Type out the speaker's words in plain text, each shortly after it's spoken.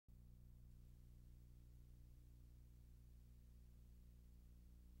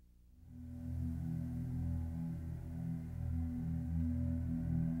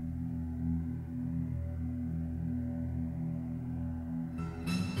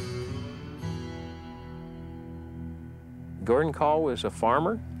Gordon Kahl was a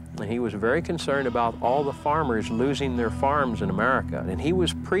farmer, and he was very concerned about all the farmers losing their farms in America. And he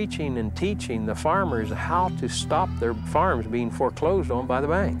was preaching and teaching the farmers how to stop their farms being foreclosed on by the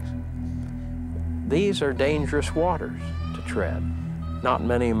banks. These are dangerous waters to tread. Not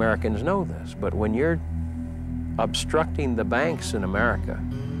many Americans know this, but when you're obstructing the banks in America,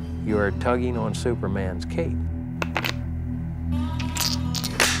 you are tugging on Superman's cape.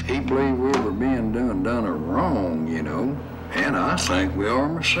 He believed we were being done her wrong, you know, and I think we are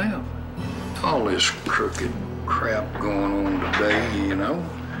myself. All this crooked crap going on today, you know,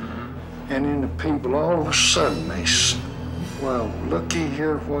 and then the people all of a sudden well, looky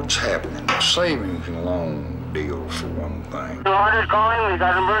here what's happening. The savings and loan deal for one thing. 200 calling, we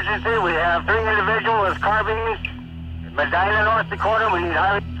got an emergency. We have 3 individuals with carbines. Medina, North Dakota, we need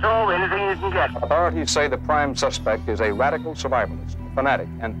highway patrol, anything you can get. Authorities say the prime suspect is a radical survivalist, fanatic,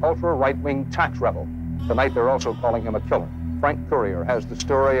 and ultra-right-wing tax rebel. Tonight they're also calling him a killer. Frank Courier has the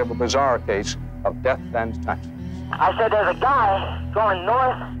story of a bizarre case of death and taxes. I said there's a guy going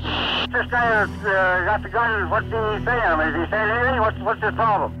north. This guy got the gun. What's he saying? Is he saying anything? What's his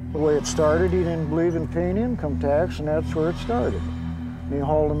problem? The way it started, he didn't believe in paying income tax, and that's where it started. And he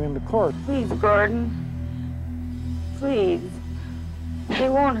hauled him into court. Please, Gordon. Please. They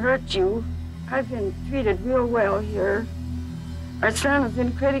won't hurt you. I've been treated real well here. Our son is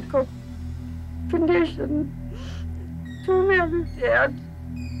in critical condition. 2 men are dead.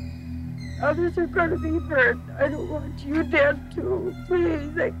 Others are going to be hurt. I don't want you dead, too.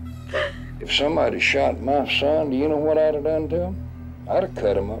 Please. If somebody shot my son, do you know what I'd have done to him? I'd have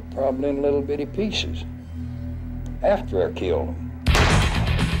cut him up probably in little bitty pieces after I killed him.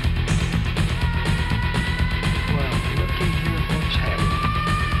 Well, looky here what's happening.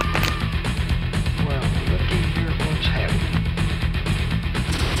 Well, looky here what's happening.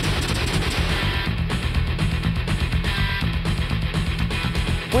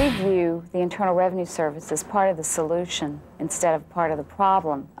 We view the Internal Revenue Service as part of the solution instead of part of the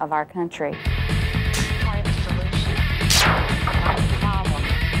problem of our country. Part of the solution, part of the problem.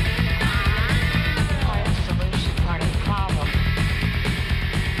 Part of the solution, part of the problem.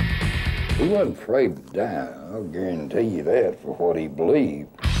 He wasn't afraid to die, I'll guarantee you that, for what he believed.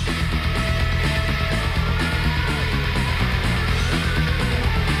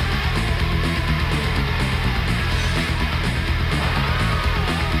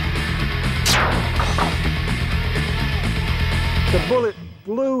 The bullet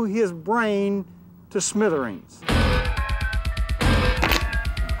blew his brain to smithereens.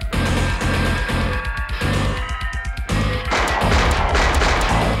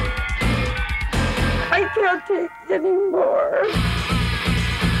 I can't take any more.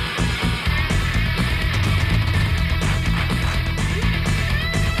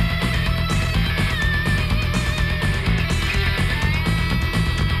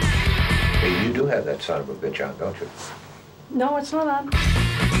 Hey, you do have that son of a bitch on, don't you? No, it's not on.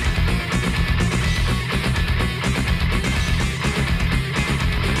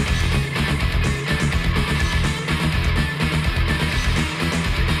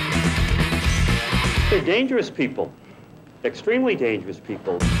 They're dangerous people, extremely dangerous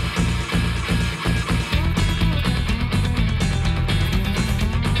people.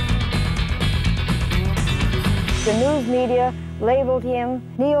 The news media labeled him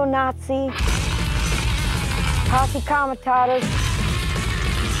neo-Nazi, posse comitatus,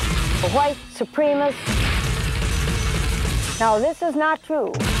 a white supremacist. Now, this is not true.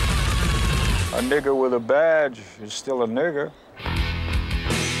 A nigger with a badge is still a nigger.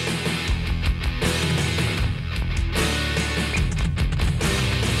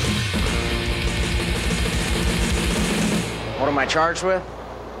 What am I charged with?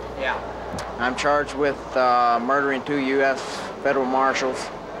 Yeah. I'm charged with murdering 2 U.S. federal marshals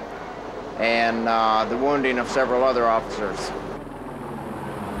and the wounding of several other officers.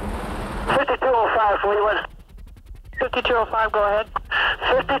 5205, 41. 5205, go ahead.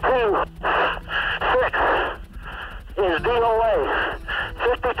 52, 6 is DOA.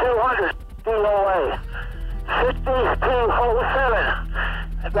 5200, DOA.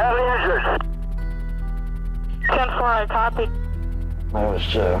 5207, badly injured. 10-4, copy. I was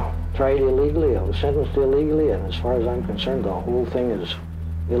tried illegally, I was sentenced illegally, and as far as I'm concerned, the whole thing is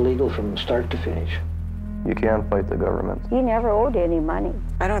illegal from start to finish. You can't fight the government. He never owed any money.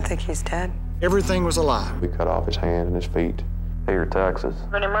 I don't think he's dead. Everything was a lie. We cut off his hand and his feet. Pay your taxes.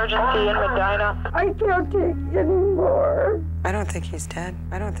 An emergency in Medina. I can't take any more. I don't think he's dead.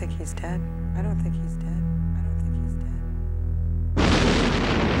 I don't think he's dead. I don't think he's dead. I don't think he's dead.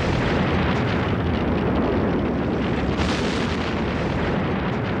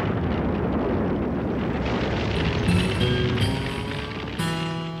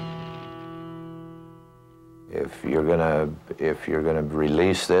 If you're gonna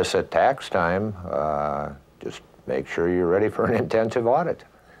release this at tax time, just make sure you're ready for an intensive audit.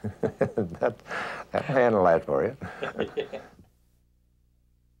 That'll handle that for you.